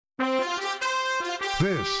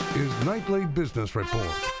This is Nightly Business Report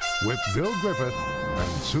with Bill Griffith and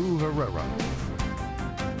Sue Herrera.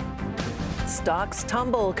 Stocks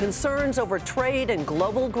tumble, concerns over trade and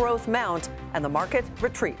global growth mount, and the market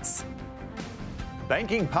retreats.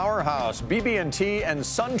 Banking powerhouse BB&T and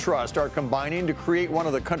SunTrust are combining to create one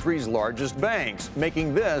of the country's largest banks,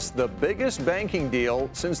 making this the biggest banking deal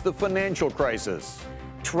since the financial crisis.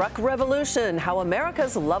 Truck revolution, how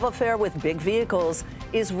America's love affair with big vehicles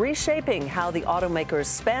is reshaping how the automakers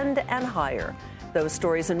spend and hire. Those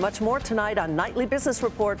stories and much more tonight on Nightly Business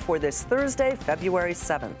Report for this Thursday, February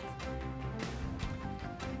 7th.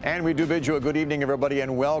 And we do bid you a good evening, everybody,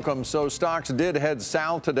 and welcome. So stocks did head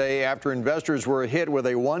south today after investors were hit with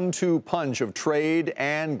a 1-2 punch of trade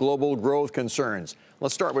and global growth concerns.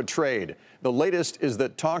 Let's start with trade. The latest is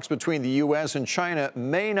that talks between the U.S. and China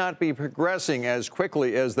may not be progressing as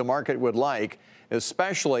quickly as the market would like,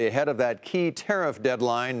 especially ahead of that key tariff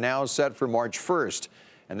deadline now set for March 1st.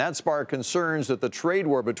 And that sparked concerns that the trade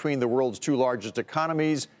war between the world's two largest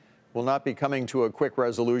economies will not be coming to a quick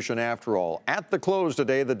resolution after all. At the close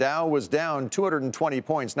today, the Dow was down 220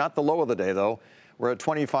 points, not the low of the day, though. We're at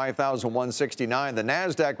 25,169. The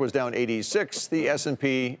NASDAQ was down 86. The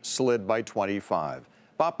S&P slid by 25.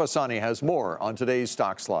 Bob Pisani has more on today's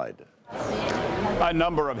stock slide. A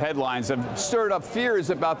number of headlines have stirred up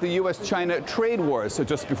fears about the U.S.-China trade wars. So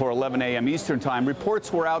just before 11 a.m. Eastern time,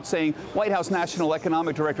 reports were out saying White House National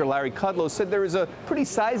Economic Director Larry Kudlow said there is a pretty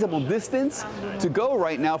sizable distance to go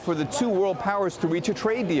right now for the two world powers to reach a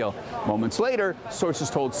trade deal. Moments later,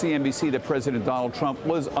 sources told CNBC that President Donald Trump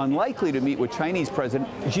was unlikely to meet with Chinese President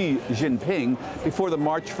Xi Jinping before the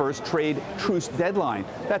March 1st trade truce deadline.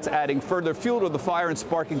 That's adding further fuel to the fire and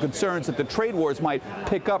sparking concerns that the trade wars might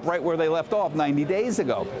pick up right where they left off 90 days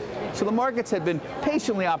ago. So the markets had been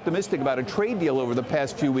patiently optimistic about a trade deal over the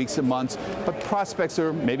past few weeks and months, but prospects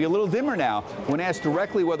are maybe a little dimmer now. When asked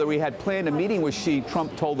directly whether he had planned a meeting with Xi,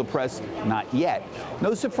 Trump told the press not yet.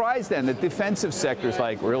 No surprise then that defensive sectors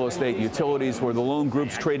like real estate, utilities were the lone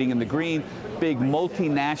groups trading in the green. Big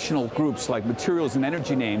multinational groups like materials and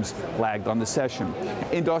energy names lagged on the session.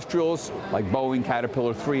 Industrials like Boeing,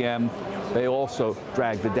 Caterpillar, 3M, they also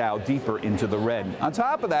dragged the Dow deeper into the red. On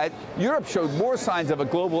top of that, Europe showed more signs of a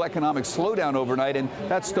global economic slowdown overnight, and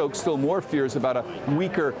that stoked still more fears about a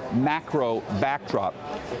weaker macro backdrop.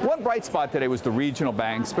 One bright spot today was the regional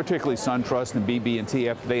banks, particularly SunTrust and BB&T,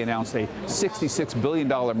 after they announced a $66 billion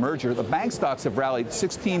merger. The bank stocks have rallied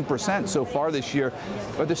 16% so far this year,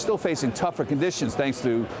 but they're still facing tougher conditions thanks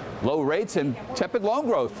to low rates and tepid loan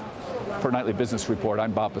growth. For Nightly Business Report,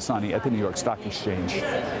 I'm Bob Pisani at the New York Stock Exchange.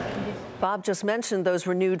 Bob just mentioned those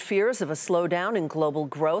renewed fears of a slowdown in global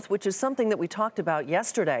growth, which is something that we talked about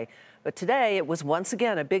yesterday. But today, it was once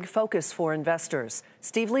again a big focus for investors.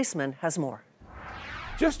 Steve Leisman has more.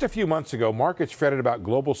 Just a few months ago, markets fretted about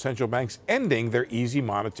global central banks ending their easy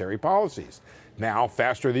monetary policies. Now,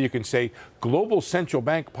 faster than you can say global central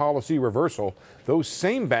bank policy reversal, those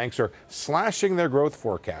same banks are slashing their growth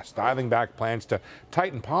forecasts, dialing back plans to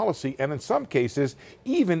tighten policy, and in some cases,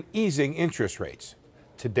 even easing interest rates.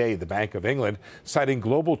 Today, the Bank of England, citing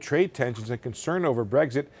global trade tensions and concern over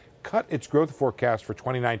Brexit, cut its growth forecast for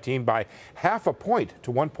 2019 by half a point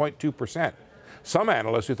to 1.2%. Some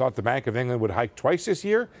analysts who thought the Bank of England would hike twice this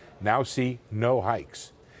year now see no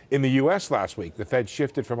hikes. In the U.S. last week, the Fed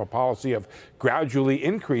shifted from a policy of gradually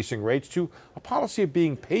increasing rates to a policy of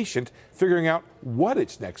being patient, figuring out what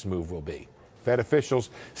its next move will be. Fed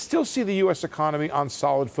officials still see the U.S. economy on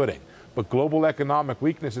solid footing, but global economic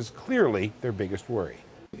weakness is clearly their biggest worry.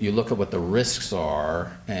 You look at what the risks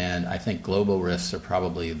are, and I think global risks are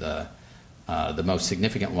probably the most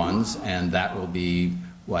significant ones, and that will be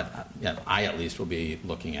what I at least will be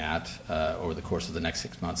looking at over the course of the next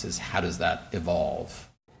 6 months is how does that evolve?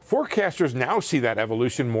 Forecasters now see that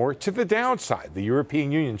evolution more to the downside. The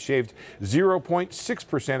European Union shaved 0.6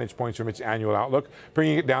 percentage points from its annual outlook,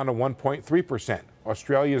 bringing it down to 1.3%.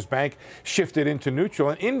 Australia's bank shifted into neutral,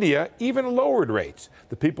 and India even lowered rates.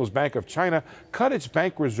 The People's Bank of China cut its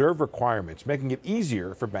bank reserve requirements, making it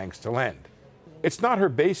easier for banks to lend. It's not her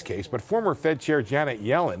base case, but former Fed Chair Janet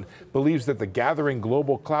Yellen believes that the gathering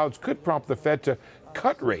global clouds could prompt the Fed to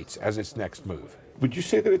cut rates as its next move. Would you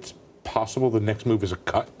say that it's possible the next move is a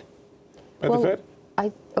cut by the Fed?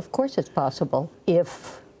 Of course it's possible.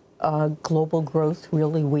 If global growth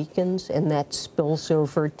really weakens and that spills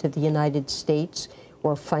over to the United States,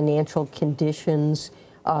 or financial conditions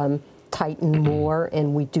tighten more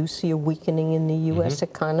and we do see a weakening in the U.S.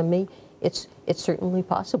 economy, it's certainly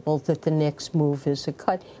possible that the next move is a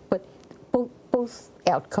cut. But both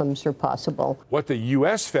outcomes are possible. What the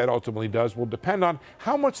U.S. Fed ultimately does will depend on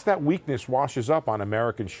how much that weakness washes up on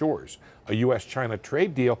American shores. A U.S.-China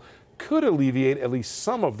trade deal could alleviate at least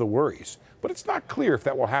some of the worries, but it's not clear if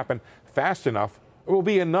that will happen fast enough or will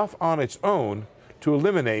be enough on its own to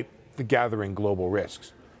eliminate the gathering global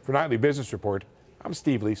risks. For Nightly Business Report, I'm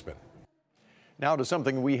Steve Leisman. Now to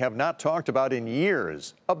something we have not talked about in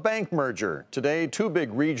years, a bank merger. Today, two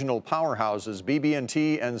big regional powerhouses,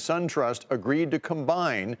 BB&T and SunTrust, agreed to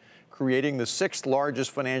combine, creating the sixth largest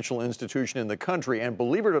financial institution in the country. And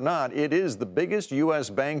believe it or not, it is the biggest U.S.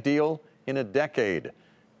 bank deal in a decade.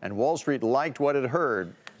 And Wall Street liked what it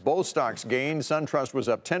heard. Both stocks gained. SunTrust was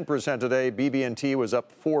up 10% today. BB&T was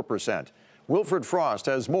up 4%. Wilfred Frost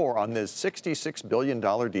has more on this $66 billion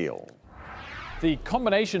deal. The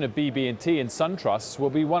combination of BB&T and SunTrust will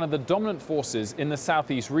be one of the dominant forces in the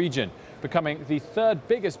Southeast region, becoming the third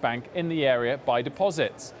biggest bank in the area by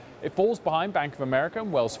deposits. It falls behind Bank of America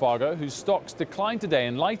and Wells Fargo, whose stocks declined today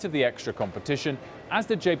in light of the extra competition, as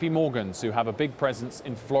did JP Morgan's, who have a big presence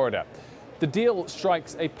in Florida. The deal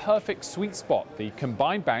strikes a perfect sweet spot. The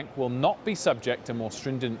combined bank will not be subject to more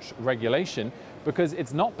stringent regulation because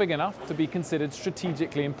it's not big enough to be considered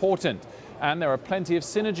strategically important. And there are plenty of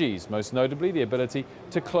synergies, most notably the ability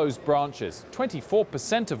to close branches,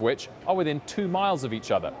 24% of which are within 2 miles of each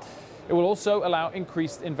other. It will also allow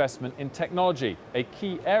increased investment in technology, a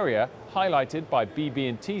key area highlighted by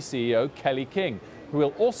BB&T CEO Kelly King, who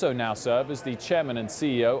will also now serve as the chairman and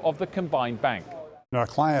CEO of the combined bank. Our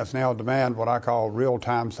clients now demand what I call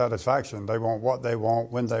real-time satisfaction. They want what they want,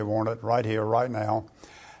 when they want it, right here, right now.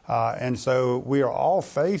 And so we are all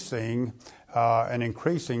facing an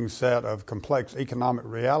increasing set of complex economic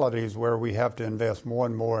realities where we have to invest more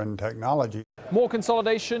and more in technology. More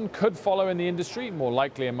consolidation could follow in the industry, more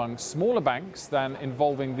likely among smaller banks than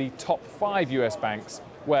involving the top 5 U.S. banks,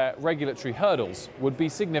 where regulatory hurdles would be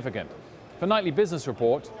significant. For Nightly Business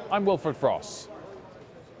Report, I'm Wilfred Frost.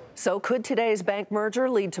 So could today's bank merger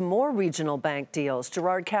lead to more regional bank deals?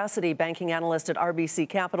 Gerard Cassidy, banking analyst at RBC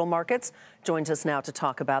Capital Markets, joins us now to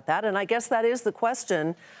talk about that. And I guess that is the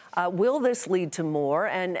question. Will this lead to more?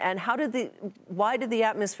 And why did the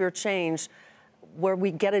atmosphere change where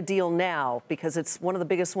we get a deal now? Because it's one of the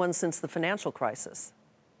biggest ones since the financial crisis.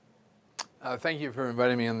 Thank you for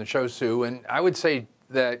inviting me on the show, Sue. And I would say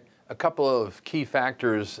that a couple of key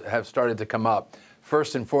factors have started to come up.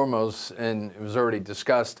 First and foremost, and it was already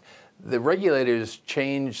discussed, the regulators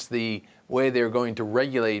changed the way they're going to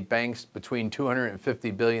regulate banks between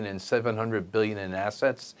 $250 billion and $700 billion in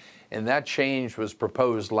assets. And that change was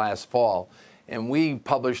proposed last fall. And we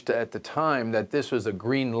published at the time that this was a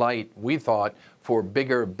green light, we thought, for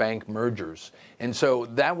bigger bank mergers. And so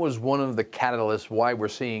that was one of the catalysts why we're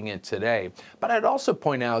seeing it today. But I'd also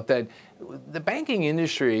point out that the banking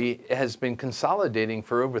industry has been consolidating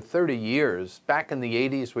for over 30 years. Back in the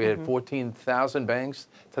 80s, we had 14,000 banks.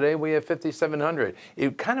 Today, we have 5,700.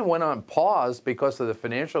 It kind of went on pause because of the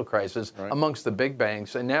financial crisis amongst the big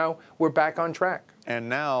banks, and now we're back on track. And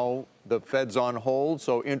now the Fed's on hold,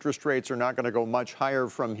 so interest rates are not going to go much higher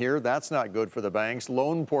from here. That's not good for the banks.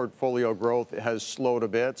 Loan portfolio growth has slowed a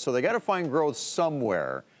bit, so they got to find growth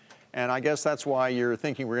somewhere. And I guess that's why you're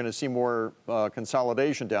thinking we're going to see more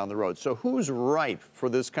consolidation down the road. So who's ripe for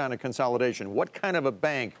this kind of consolidation? What kind of a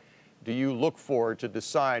bank do you look for to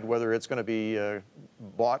decide whether it's going to be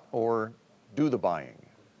bought or do the buying?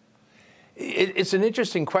 It's an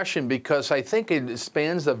interesting question because I think it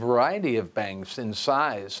spans a variety of banks in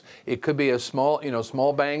size. It could be a small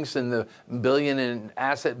banks in the billion in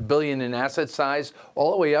asset size,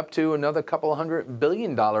 all the way up to another couple $100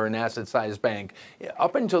 billion in asset size bank.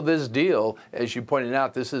 Up until this deal, as you pointed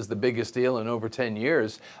out, this is the biggest deal in over 10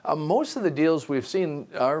 years. Most of the deals we've seen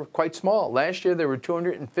are quite small. Last year there were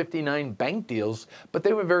 259 bank deals, but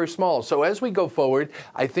they were very small. So as we go forward,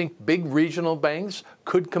 I think big regional banks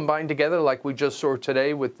could combine together, like we just saw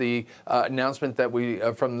today with the announcement that we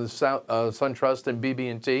from the SunTrust and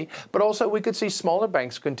BB&T. But also we could see smaller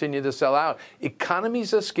banks continue to sell out.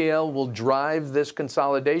 Economies of scale will drive this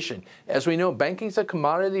consolidation. As we know, banking is a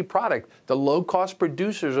commodity product. The low-cost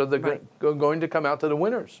producers are going to come out to the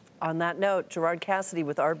winners. On that note, Gerard Cassidy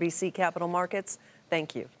with RBC Capital Markets,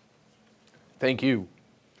 thank you. Thank you.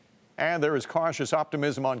 And there is cautious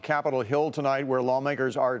optimism on Capitol Hill tonight, where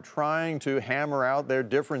lawmakers are trying to hammer out their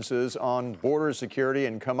differences on border security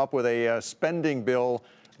and come up with a spending bill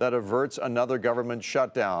that averts another government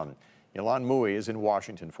shutdown. Yolande Mui is in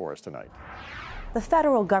Washington for us tonight. The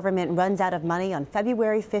federal government runs out of money on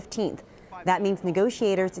February 15th. That means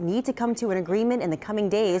negotiators need to come to an agreement in the coming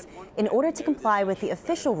days in order to comply with the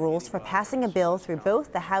official rules for passing a bill through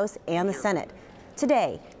both the House and the Senate.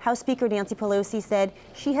 Today, House Speaker Nancy Pelosi said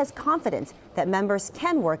she has confidence that members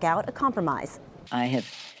can work out a compromise. I have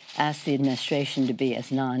asked the administration to be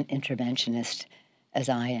as non-interventionist as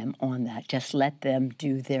I am on that. Just let them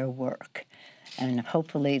do their work. And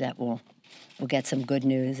hopefully that we'll get some good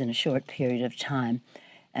news in a short period of time,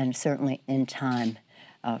 and certainly in time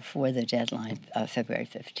for the deadline of February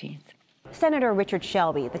 15th. Senator Richard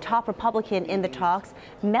Shelby, the top Republican in the talks,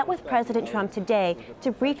 met with President Trump today to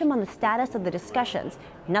brief him on the status of the discussions.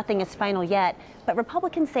 Nothing is final yet, but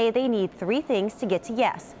Republicans say they need three things to get to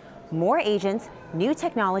yes: more agents, new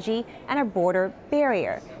technology, and a border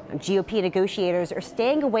barrier. GOP negotiators are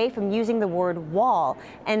staying away from using the word wall,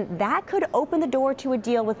 and that could open the door to a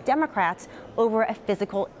deal with Democrats over a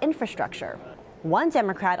physical infrastructure. One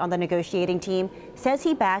Democrat on the negotiating team says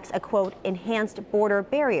he backs a, quote, enhanced border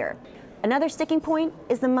barrier. Another sticking point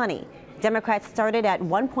is the money. Democrats started at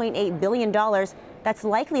 $1.8 billion. That's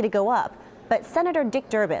likely to go up. But Senator Dick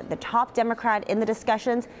Durbin, the top Democrat in the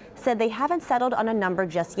discussions, said they haven't settled on a number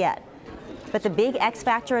just yet. But the big X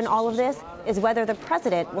factor in all of this is whether the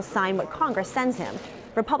president will sign what Congress sends him.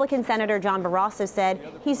 Republican Senator John Barrasso said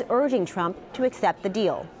he's urging Trump to accept the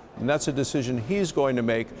deal. And that's a decision he's going to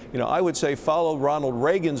make. You know, I would say follow Ronald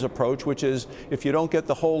Reagan's approach, which is if you don't get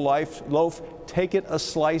the whole loaf, take it a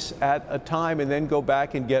slice at a time and then go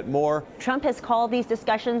back and get more. Trump has called these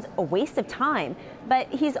discussions a waste of time, but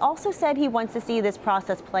he's also said he wants to see this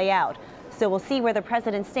process play out. So we'll see where the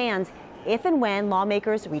president stands if and when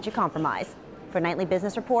lawmakers reach a compromise. For Nightly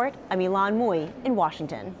Business Report, I'm Ilan Mui in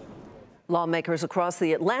Washington. Lawmakers across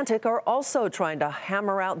the Atlantic are also trying to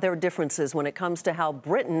hammer out their differences when it comes to how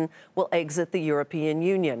Britain will exit the European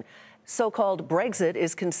Union. So-called Brexit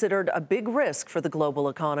is considered a big risk for the global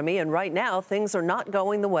economy, and right now things are not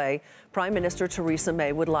going the way Prime Minister Theresa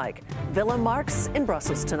May would like. Willem Marx in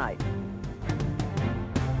Brussels tonight.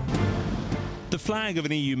 The flag of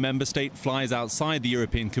an EU member state flies outside the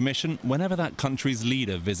European Commission whenever that country's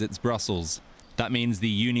leader visits Brussels. That means the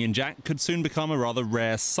Union Jack could soon become a rather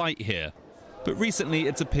rare sight here. But recently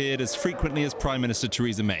it's appeared as frequently as Prime Minister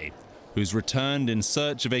Theresa May, who's returned in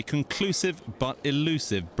search of a conclusive but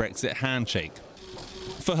elusive Brexit handshake.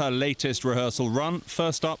 For her latest rehearsal run,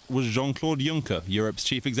 first up was Jean-Claude Juncker, Europe's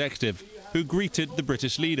chief executive, who greeted the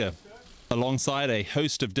British leader. Alongside a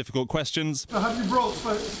host of difficult questions. So have you brought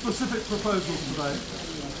specific proposals today?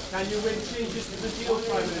 Can you win changes to the deal,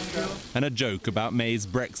 Prime Minister? And a joke about May's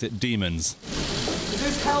Brexit demons. Is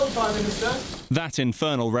this hell, Prime Minister? That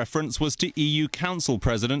infernal reference was to EU Council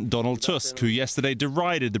President Donald Tusk, who yesterday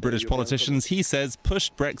derided the British politicians he says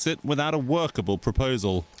pushed Brexit without a workable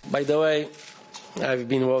proposal. By the way, I've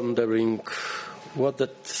been wondering what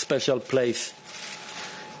that special place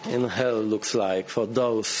in hell looks like for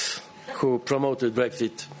those who promoted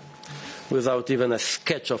Brexit without even a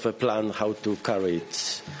sketch of a plan how to carry it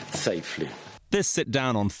safely. This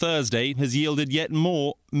sit-down on Thursday has yielded yet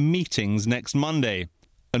more meetings next Monday.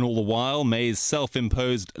 And all the while, May's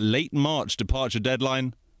self-imposed late March departure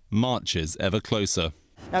deadline marches ever closer.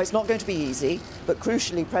 Now, it's not going to be easy, but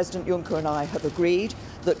crucially, President Juncker and I have agreed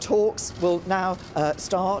that talks will now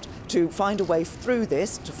start to find a way through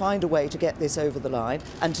this, to find a way to get this over the line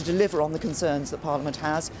and to deliver on the concerns that Parliament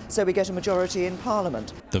has, so we get a majority in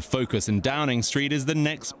Parliament. The focus in Downing Street is the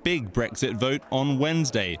next big Brexit vote on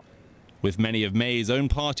Wednesday, with many of May's own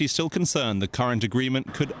party still concerned the current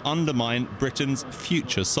agreement could undermine Britain's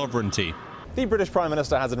future sovereignty. The British Prime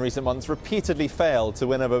Minister has in recent months repeatedly failed to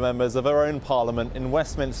win over members of her own Parliament in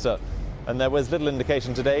Westminster. And there was little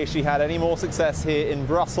indication today she had any more success here in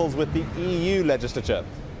Brussels with the EU legislature,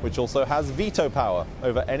 which also has veto power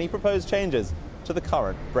over any proposed changes to the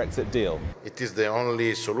current Brexit deal. It is the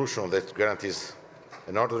only solution that guarantees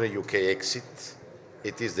an orderly UK exit.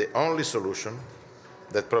 It is the only solution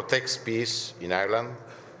that protects peace in Ireland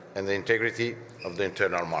and the integrity of the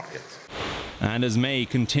internal market. And as May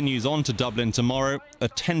continues on to Dublin tomorrow, a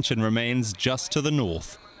tension remains just to the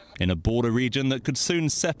north, in a border region that could soon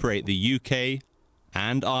separate the UK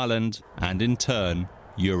and Ireland, and in turn,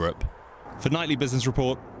 Europe. For Nightly Business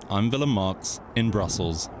Report, I'm Willem Marx in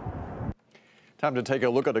Brussels. Time to take a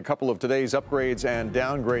look at a couple of today's upgrades and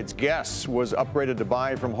downgrades. Guess was upgraded to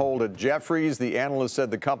buy from hold at Jefferies. The analyst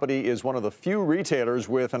said the company is one of the few retailers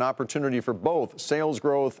with an opportunity for both sales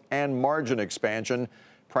growth and margin expansion.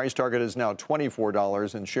 Price target is now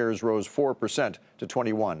 $24 and shares rose 4% to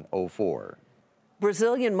 $21.04.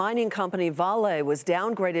 Brazilian mining company Vale was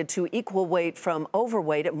downgraded to equal weight from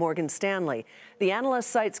overweight at Morgan Stanley. The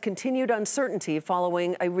analyst cites continued uncertainty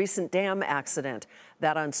following a recent dam accident.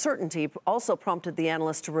 That uncertainty also prompted the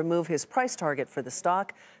analyst to remove his price target for the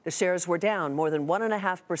stock. The shares were down more than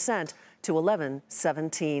 1.5% to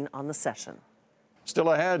 $11.17 on the session.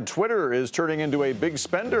 Still ahead, Twitter is turning into a big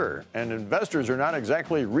spender, and investors are not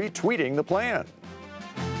exactly retweeting the plan.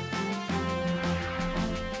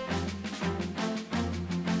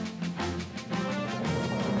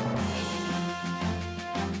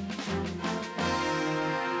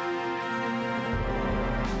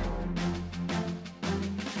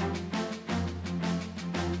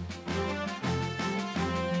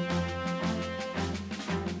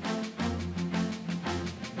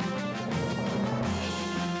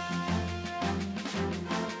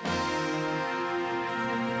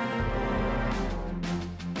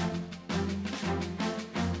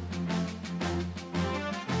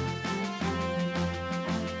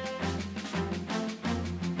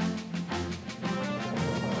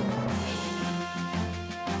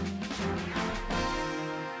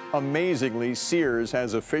 Amazingly, Sears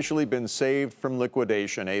has officially been saved from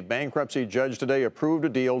liquidation. A bankruptcy judge today approved a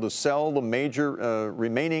deal to sell the major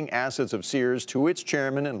remaining assets of Sears to its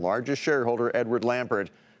chairman and largest shareholder, Edward Lampert,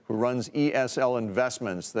 who runs ESL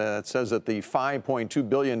Investments. That says that the $5.2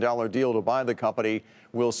 billion deal to buy the company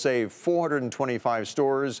will save 425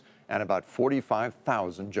 stores and about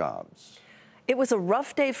 45,000 jobs. It was a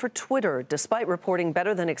rough day for Twitter, despite reporting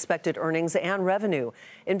better than expected earnings and revenue.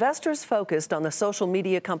 Investors focused on the social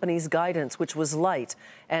media company's guidance, which was light,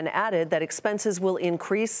 and added that expenses will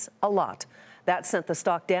increase a lot. That sent the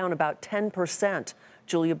stock down about 10%.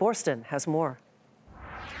 Julia Borston has more.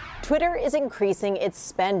 Twitter is increasing its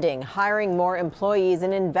spending, hiring more employees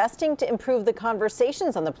and investing to improve the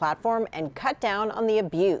conversations on the platform and cut down on the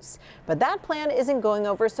abuse. But that plan isn't going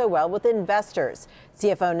over so well with investors.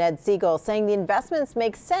 CFO Ned Siegel saying the investments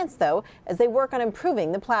make sense, though, as they work on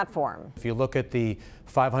improving the platform. If you look at the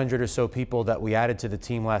 500 or so people that we added to the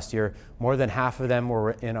team last year, more than half of them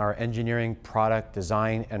were in our engineering, product,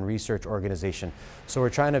 design, and research organization. So we're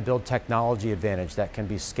trying to build technology advantage that can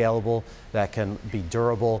be scalable, that can be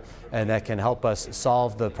durable, and that can help us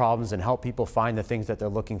solve the problems and help people find the things that they're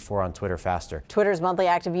looking for on Twitter faster. Twitter's monthly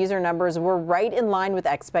active user numbers were right in line with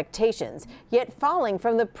expectations, yet falling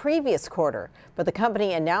from the previous quarter. But the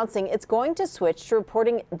company announcing it's going to switch to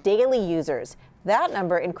reporting daily users. That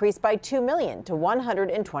number increased by 2 million to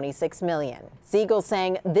 126 million. Siegel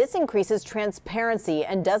saying this increases transparency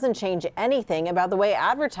and doesn't change anything about the way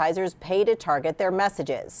advertisers pay to target their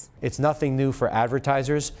messages. It's nothing new for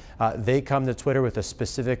advertisers. They come to Twitter with a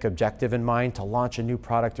specific objective in mind, to launch a new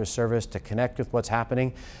product or service, to connect with what's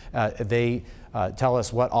happening. They tell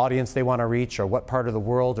us what audience they want to reach or what part of the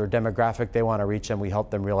world or demographic they want to reach, and we help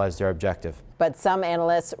them realize their objective. But some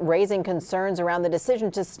analysts raising concerns around the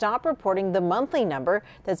decision to stop reporting the monthly number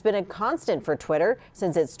that's been a constant for Twitter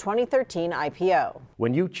since its 2013 IPO.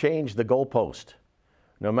 When you change the goalpost,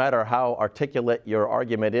 no matter how articulate your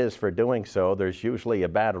argument is for doing so, there's usually a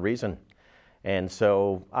bad reason. And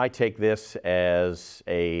so I take this as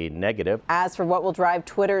a negative. As for what will drive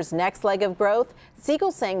Twitter's next leg of growth,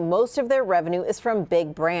 Siegel saying most of their revenue is from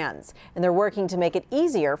big brands, and they're working to make it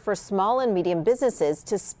easier for small and medium businesses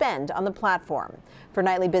to spend on the platform. For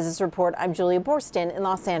Nightly Business Report, I'm Julia Borston in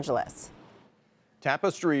Los Angeles.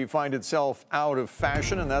 Tapestry finds itself out of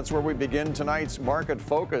fashion, and that's where we begin tonight's market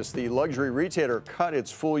focus. The luxury retailer cut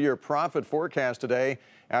its full-year profit forecast today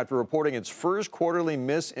after reporting its first quarterly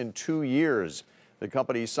miss in 2 years. The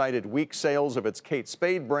company cited weak sales of its Kate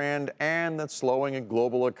Spade brand and the slowing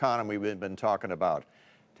global economy we've been talking about.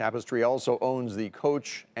 Tapestry also owns the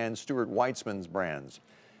Coach and Stuart Weitzman's brands.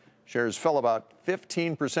 Shares fell about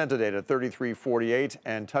 15% today to $33.48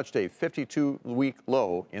 and touched a 52-week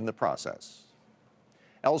low in the process.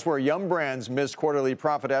 Elsewhere, Yum Brands missed quarterly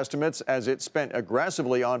profit estimates as it spent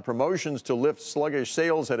aggressively on promotions to lift sluggish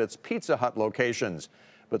sales at its Pizza Hut locations.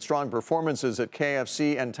 But strong performances at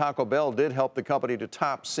KFC and Taco Bell did help the company to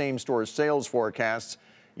top same-store sales forecasts.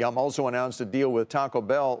 Yum also announced a deal with Taco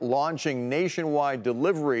Bell launching nationwide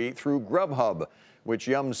delivery through Grubhub, which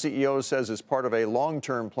Yum CEO says is part of a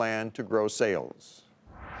long-term plan to grow sales.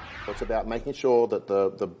 It's about making sure that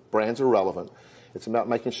the brands are relevant. It's about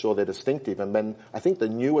making sure they're distinctive. And then I think the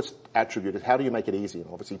newest attribute is how do you make it easy? And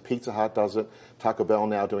obviously, Pizza Hut does it. Taco Bell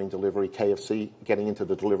now doing delivery. KFC getting into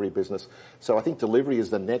the delivery business. So I think delivery is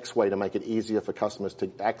the next way to make it easier for customers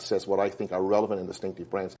to access what I think are relevant and distinctive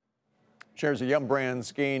brands. Shares of Yum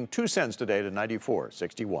Brands gained 2 cents today to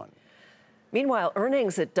 $94.61. Meanwhile,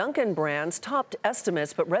 earnings at Dunkin' Brands topped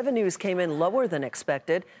estimates, but revenues came in lower than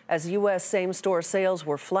expected as U.S. same-store sales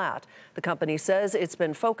were flat. The company says it's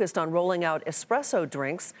been focused on rolling out espresso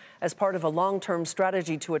drinks as part of a long-term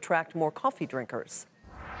strategy to attract more coffee drinkers.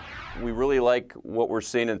 We really like what we're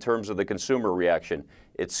seeing in terms of the consumer reaction.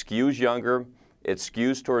 It skews younger, it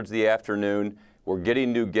skews towards the afternoon, we're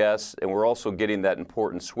getting new guests, and we're also getting that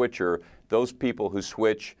important switcher. Those people who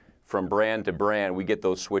switch from brand to brand, we get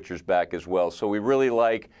those switchers back as well. So we really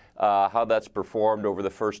like how that's performed over the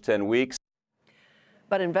first 10 weeks.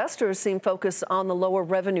 But investors seem focused on the lower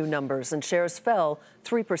revenue numbers, and shares fell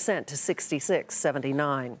 3% to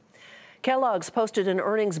 66.79. Kellogg's posted an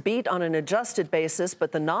earnings beat on an adjusted basis,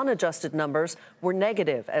 but the non-adjusted numbers were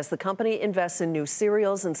negative as the company invests in new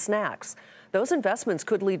cereals and snacks. Those investments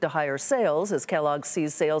could lead to higher sales as Kellogg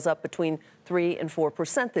sees sales up between 3% and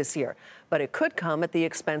 4% this year. But it could come at the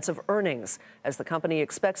expense of earnings, as the company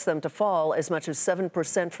expects them to fall as much as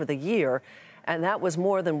 7% for the year. And that was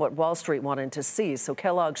more than what Wall Street wanted to see. So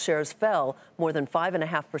Kellogg shares fell more than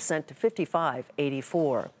 5.5% to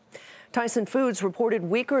 $55.84. Tyson Foods reported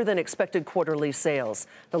weaker than expected quarterly sales.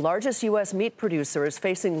 The largest U.S. meat producer is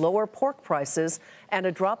facing lower pork prices and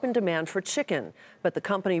a drop in demand for chicken. But the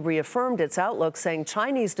company reaffirmed its outlook, saying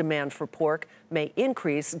Chinese demand for pork may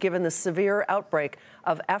increase given the severe outbreak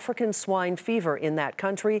of African swine fever in that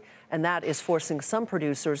country, and that is forcing some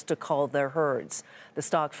producers to cull their herds. The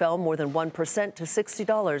stock fell more than 1% to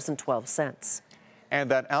 $60.12. And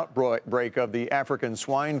that outbreak of the African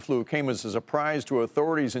swine flu came as a surprise to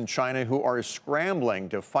authorities in China, who are scrambling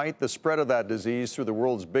to fight the spread of that disease through the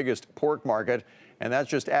world's biggest pork market. And that's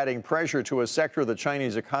just adding pressure to a sector of the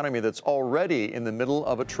Chinese economy that's already in the middle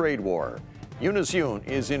of a trade war. Eunice Yoon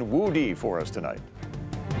is in Wudi for us tonight.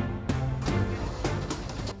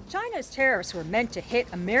 China's tariffs were meant to hit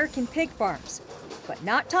American pig farms, but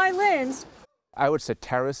not Tai Lin's. I would say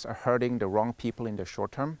tariffs are hurting the wrong people in the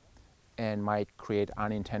short term and might create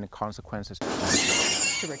unintended consequences.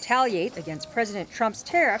 To retaliate against President Trump's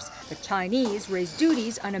tariffs, the Chinese raised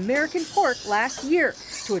duties on American pork last year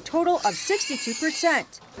to a total of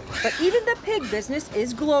 62%. But even the pig business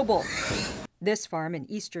is global. This farm in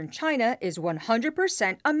eastern China is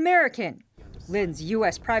 100% American. Lin's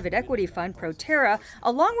U.S. private equity fund Proterra,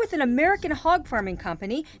 along with an American hog farming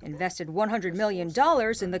company, invested $100 million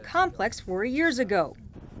in the complex 4 years ago.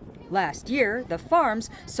 Last year, the farms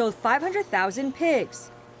sold 500,000 pigs.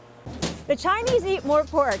 The Chinese eat more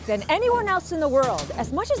pork than anyone else in the world,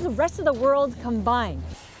 as much as the rest of the world combined.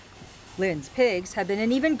 Lin's pigs have been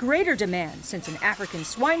in even greater demand since an African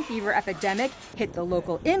swine fever epidemic hit the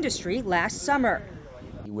local industry last summer.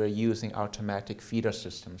 We're using automatic feeder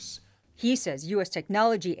systems. He says U.S.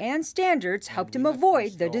 technology and standards helped him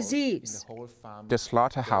avoid the disease. The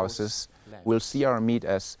slaughterhouses will see our meat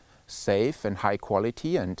as safe and high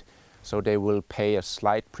quality, and so they will pay a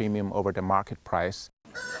slight premium over the market price.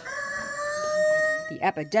 The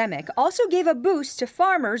epidemic also gave a boost to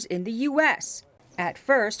farmers in the U.S. At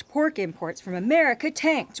first, pork imports from America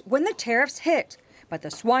tanked when the tariffs hit, but the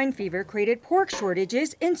swine fever created pork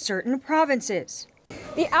shortages in certain provinces.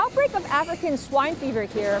 The outbreak of African swine fever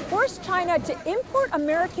here forced China to import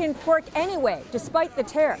American pork anyway, despite the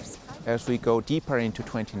tariffs. As we go deeper into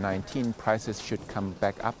 2019, prices should come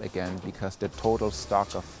back up again because the total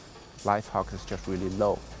stock of live hog is just really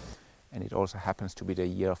low. And it also happens to be the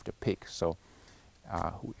year of the pig, so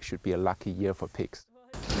it should be a lucky year for pigs.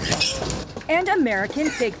 And American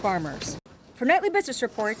pig farmers. For Nightly Business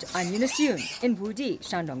Report, I'm Eunice Yoon in Wudi,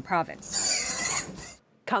 Shandong Province.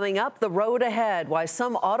 Coming up, the road ahead, why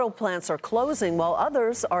some auto plants are closing while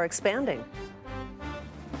others are expanding.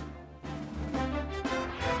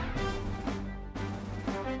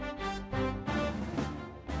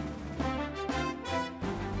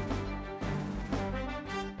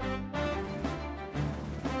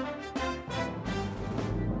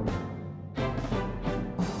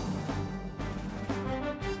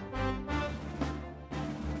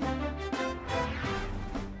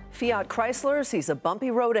 Fiat Chrysler sees a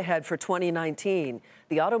bumpy road ahead for 2019.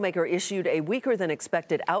 The automaker issued a weaker than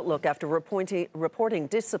expected outlook after reporting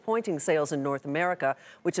disappointing sales in North America,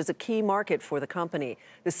 which is a key market for the company.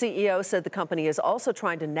 The CEO said the company is also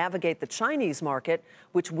trying to navigate the Chinese market,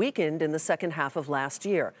 which weakened in the second half of last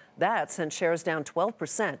year. That sent shares down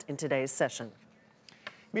 12% in today's session.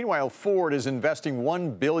 Meanwhile, Ford is investing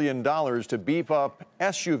 $1 billion to beef up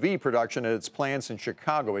SUV production at its plants in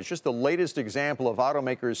Chicago. It's just the latest example of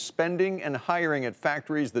automakers spending and hiring at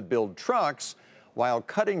factories that build trucks while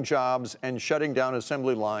cutting jobs and shutting down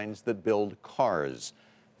assembly lines that build cars.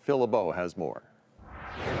 Phil LeBeau has more.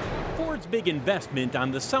 Ford's big investment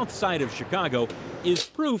on the south side of Chicago is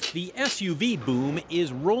proof the SUV boom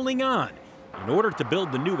is rolling on. In order to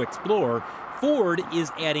build the new Explorer, Ford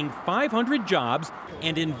is adding 500 jobs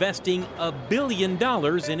and investing $1 billion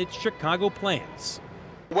in its Chicago plants.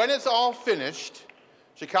 When it's all finished,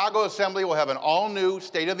 Chicago Assembly will have an all-new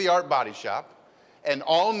state-of-the-art body shop, an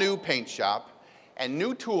all-new paint shop, and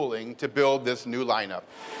new tooling to build this new lineup.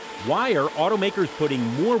 Why are automakers putting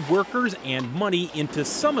more workers and money into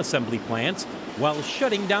some assembly plants while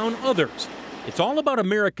shutting down others? It's all about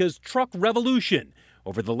America's truck revolution.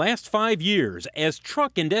 Over the last 5 years, as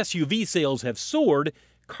truck and SUV sales have soared,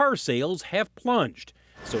 car sales have plunged.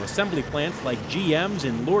 So assembly plants like GM's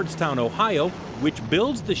in Lordstown, Ohio, which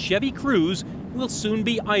builds the Chevy Cruze, will soon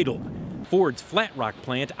be idled. Ford's Flat Rock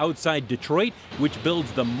plant outside Detroit, which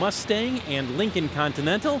builds the Mustang and Lincoln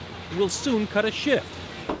Continental, will soon cut a shift.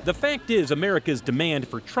 The fact is, America's demand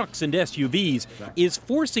for trucks and SUVs is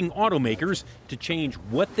forcing automakers to change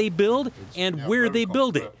what they build and where they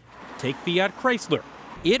build it. Take Fiat Chrysler.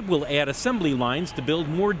 It will add assembly lines to build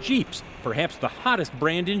more Jeeps, perhaps the hottest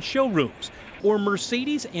brand in showrooms. Or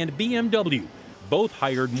Mercedes and BMW. Both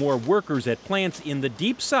hired more workers at plants in the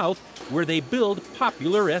Deep South where they build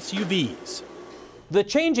popular SUVs. The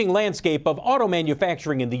changing landscape of auto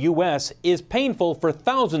manufacturing in the U.S. is painful for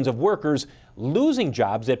thousands of workers losing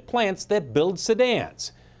jobs at plants that build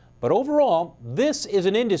sedans. But overall, this is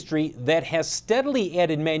an industry that has steadily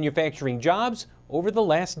added manufacturing jobs over the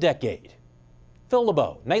last decade. Phil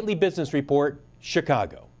LeBeau, Nightly Business Report,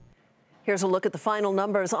 Chicago. Here's a look at the final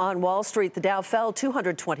numbers on Wall Street. The Dow fell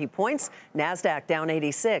 220 points. NASDAQ down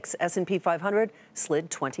 86. S&P 500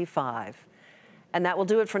 slid 25. And that will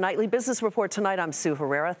do it for Nightly Business Report tonight. I'm Sue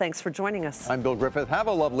Herrera. Thanks for joining us. I'm Bill Griffith. Have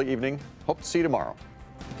a lovely evening. Hope to see you tomorrow.